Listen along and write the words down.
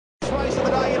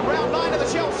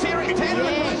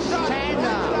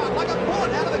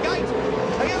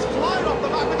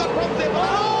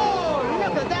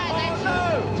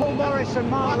a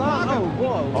mile long. Oh,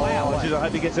 whoa, wow. I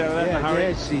hope he gets out of that in a hurry.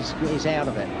 Yes, he's out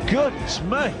of it. Goodness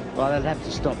me. Well, they'll have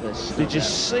to stop this. Did you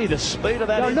see the speed of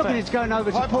that? No, look at it's going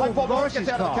over to Paul Morris's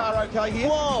out of the car okay here.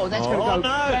 Whoa, that's going to go no,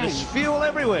 bang. there's fuel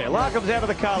everywhere. Larkham's out of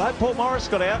the car. I hope Paul Morris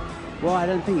got out. Well, I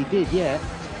don't think he did yet.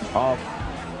 Oh,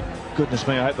 goodness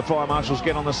me. I hope the fire marshals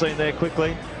get on the scene there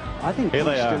quickly. I think here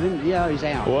they are. Yeah, he's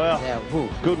out. Well, he's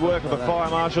out. Good work of the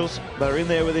fire marshals. They're in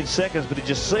there within seconds, but did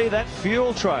you see that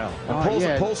fuel trail?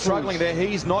 And Paul's struggling there.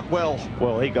 He's not well.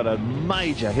 Well, he got a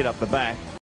major hit up the back.